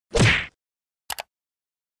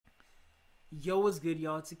Yo, what's good,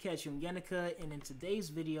 y'all? It's Ikechi Onyenaka, and in today's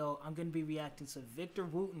video, I'm going to be reacting to Victor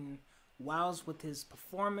Wooten wows with his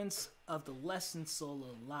performance of the Lesson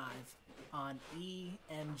solo live on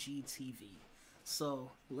EMGtv.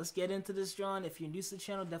 So, let's get into this, John. If you're new to the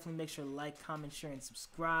channel, definitely make sure to like, comment, share, and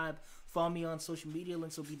subscribe. Follow me on social media.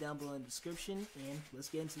 Links will be down below in the description, and let's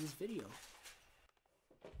get into this video.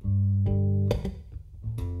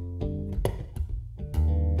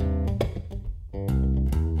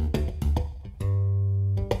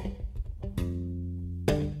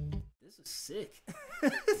 This is sick.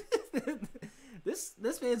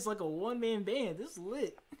 This man's like a one-man band. This is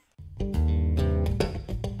lit. Got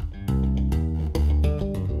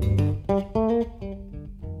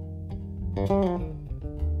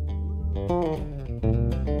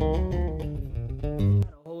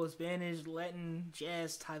a whole Spanish, Latin,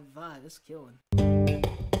 jazz type vibe. It's killing.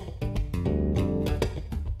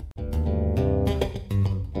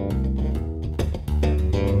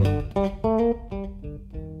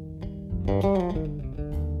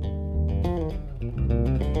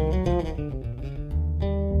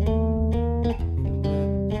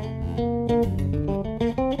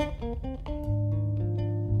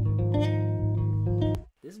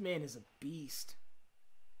 This man is a beast.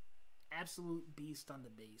 Absolute beast on the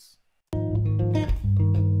bass.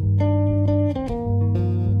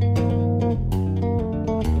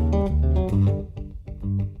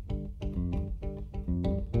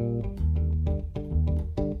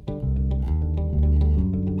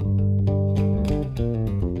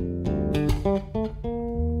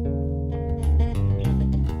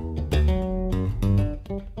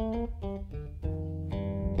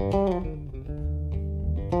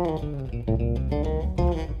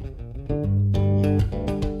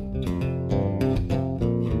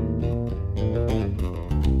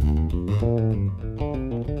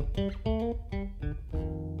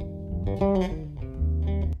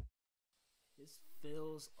 His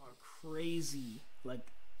fills are crazy.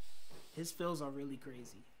 Like, his fills are really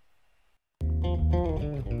crazy.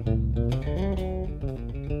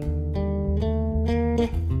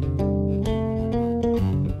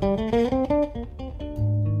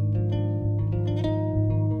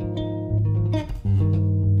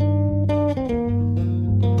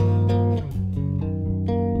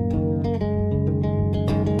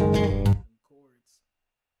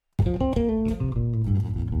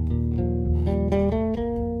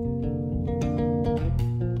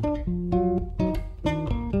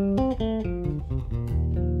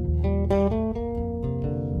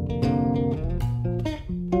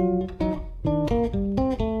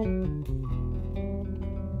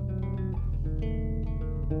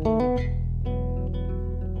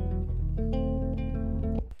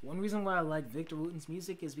 One reason why I like Victor Wooten's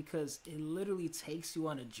music is because it literally takes you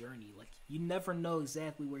on a journey. Like, you never know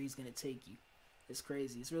exactly where he's gonna take you. It's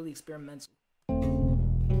crazy. It's really experimental.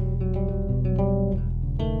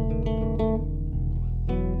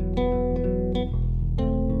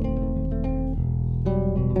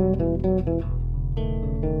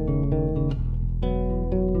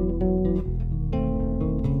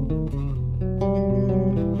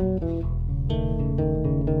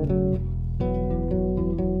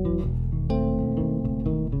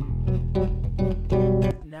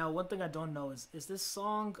 One thing I don't know is this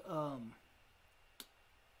song,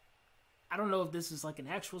 I don't know if this is like an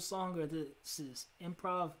actual song or this is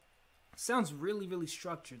improv. It sounds really, really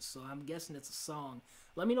structured, so I'm guessing it's a song.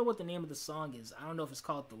 Let me know what the name of the song is. I don't know if it's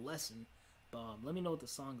called The Lesson, but let me know what the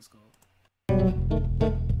song is called.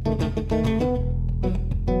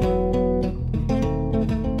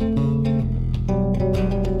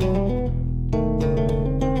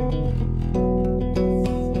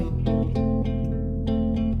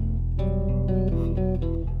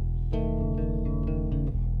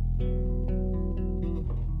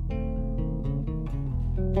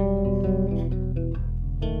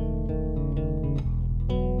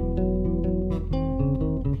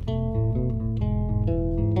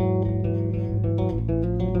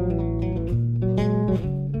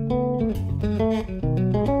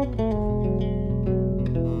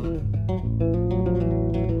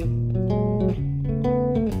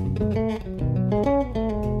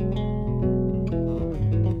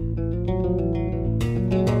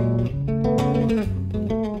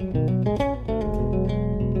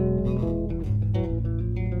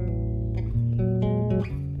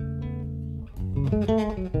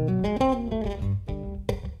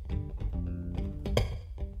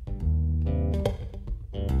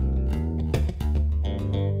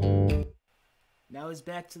 Now it's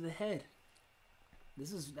back to the head.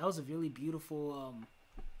 That was a really beautiful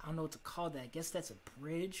I don't know what to call that. I guess that's a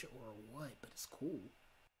bridge or what, but it's cool.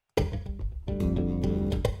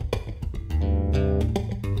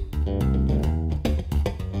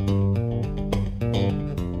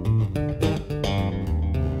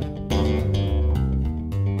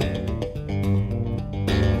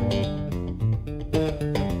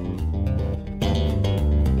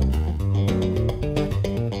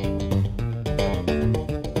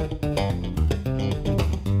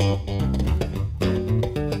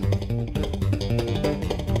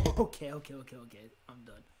 Okay. I'm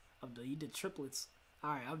done. You did triplets.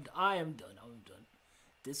 All right, I am done.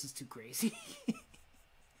 This is too crazy.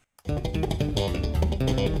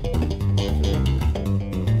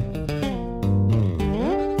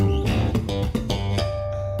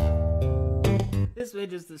 This man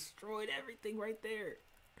just destroyed everything right there.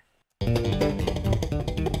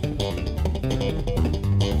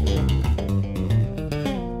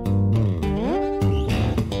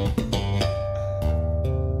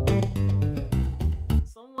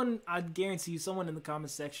 I guarantee you someone in the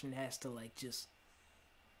comment section has to like just,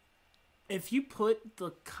 if you put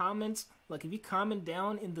the comments, like if you comment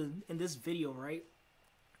down in this video, right,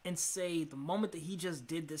 and say the moment that he just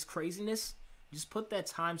did this craziness, just put that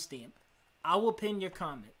timestamp. I will pin your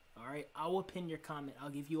comment. All right, I will pin your comment. I'll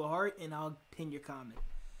give you a heart and I'll pin your comment.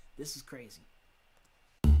 This is crazy.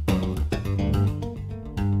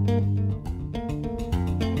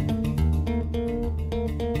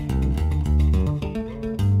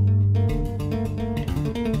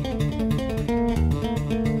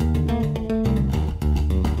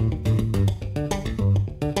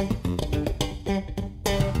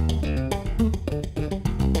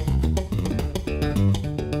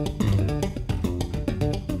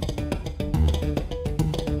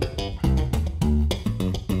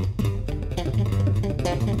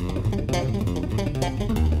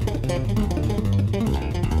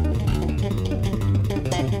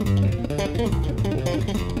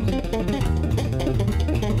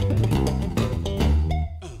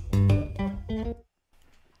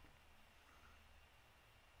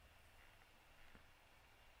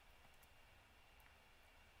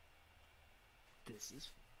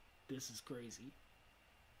 This is crazy.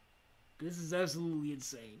 This is absolutely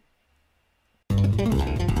insane.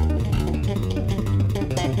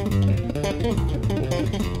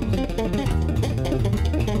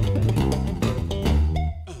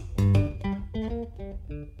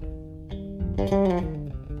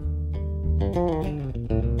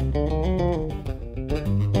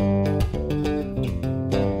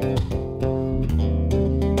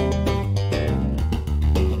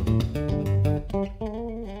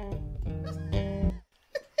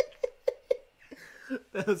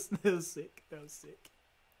 That was sick. That was sick.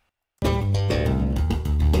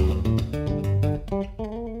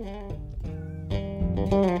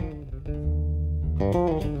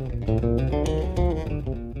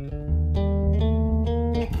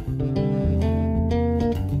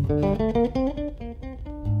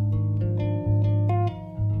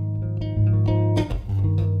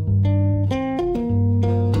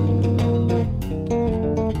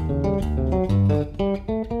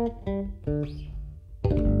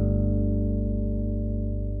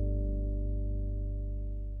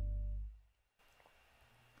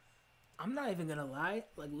 I'm not even gonna lie,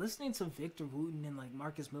 like listening to Victor Wooten and like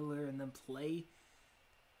Marcus Miller and them play,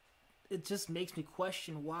 it just makes me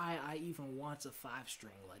question why I even want a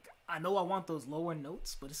 5-string. Like, I know I want those lower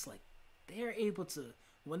notes, but it's like they're able to,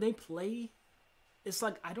 when they play, it's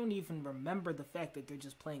like I don't even remember the fact that they're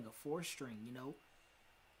just playing a 4-string, you know?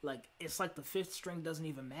 Like, it's like the 5th string doesn't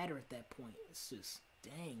even matter at that point. It's just,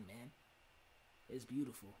 dang, man. It's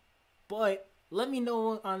beautiful. But let me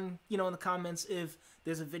know on, in the comments if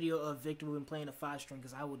there's a video of Victor Wooten playing a 5-string,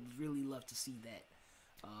 because I would really love to see that.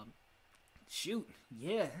 Shoot,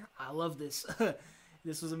 yeah, I love this.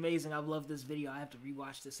 This was amazing. I love this video. I have to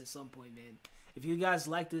rewatch this at some point, man. If you guys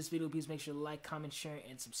like this video, please make sure to like, comment, share,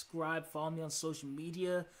 and subscribe. Follow me on social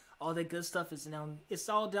media. All that good stuff is down. It's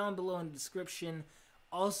all down below in the description.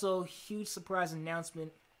 Also, huge surprise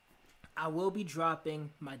announcement. I will be dropping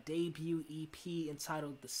my debut EP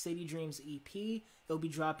entitled The City Dreams EP. It'll be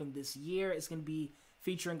dropping this year. It's going to be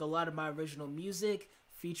featuring a lot of my original music,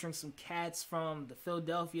 featuring some cats from the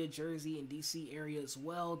Philadelphia, Jersey, and DC area as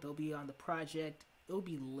well. They'll be on the project. It'll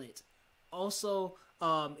be lit. Also,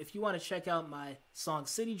 if you want to check out my song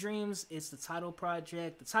City Dreams, it's the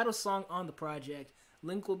title song on the project.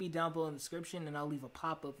 Link will be down below in the description, and I'll leave a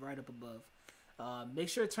pop-up right up above. Make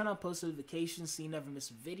sure to turn on post notifications so you never miss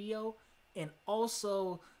a video. And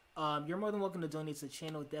also, you're more than welcome to donate to the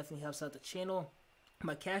channel. It definitely helps out the channel.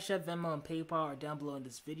 My Cash App, Venmo, and PayPal are down below in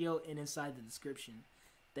this video and inside the description.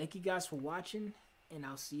 Thank you guys for watching, and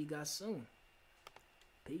I'll see you guys soon.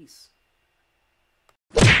 Peace.